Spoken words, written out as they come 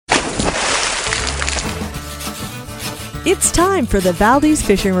It's time for the Valdez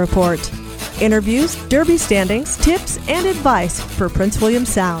Fishing Report. Interviews, derby standings, tips, and advice for Prince William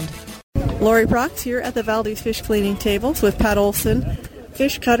Sound. Laurie Prax here at the Valdez Fish Cleaning Tables with Pat Olsen,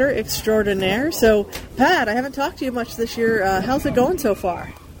 fish cutter extraordinaire. So, Pat, I haven't talked to you much this year. How's it going so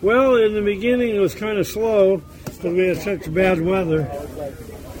far? Well, in the beginning it was kind of slow because we had such bad weather.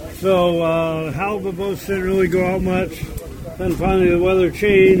 So halibut boats didn't really go out much. Then finally the weather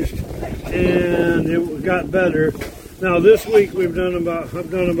changed and it got better. Now this week I've done about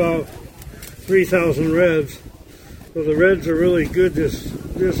 3,000 reds. So the reds are really good this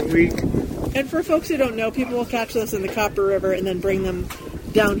week. And for folks who don't know, people will catch this in the Copper River and then bring them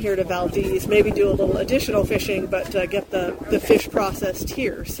down here to Valdez, maybe do a little additional fishing, but get the fish processed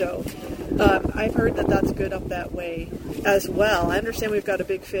here. So I've heard that that's good up that way as well. I understand we've got a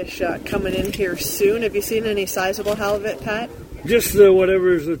big fish coming in here soon. Have you seen any sizable halibut, Pat? Just the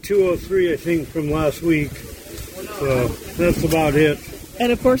whatever is the 203, I think, from last week. So that's about it. And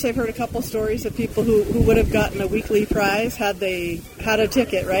of course, I've heard a couple stories of people who would have gotten a weekly prize had they had a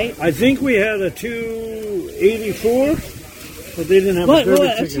ticket, right? I think we had a 284, but they didn't have a ticket.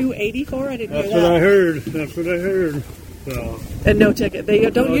 What, a 284? I didn't hear that. That's what I heard. So. And no ticket. They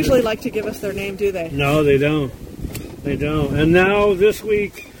don't usually like to give us their name, do they? No, they don't. They don't. And now this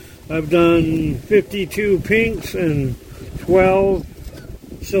week, I've done 52 pinks and 12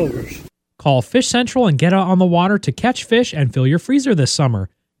 silvers. Call Fish Central and get out on the water to catch fish and fill your freezer this summer.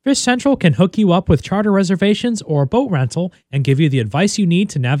 Fish Central can hook you up with charter reservations or boat rental and give you the advice you need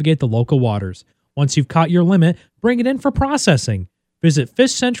to navigate the local waters. Once you've caught your limit, bring it in for processing. Visit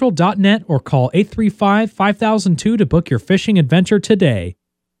fishcentral.net or call 835-5002 to book your fishing adventure today.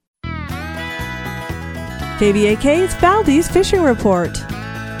 KVAK's Valdez Fishing Report.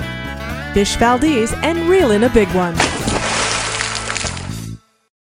 Fish Valdez and reel in a big one.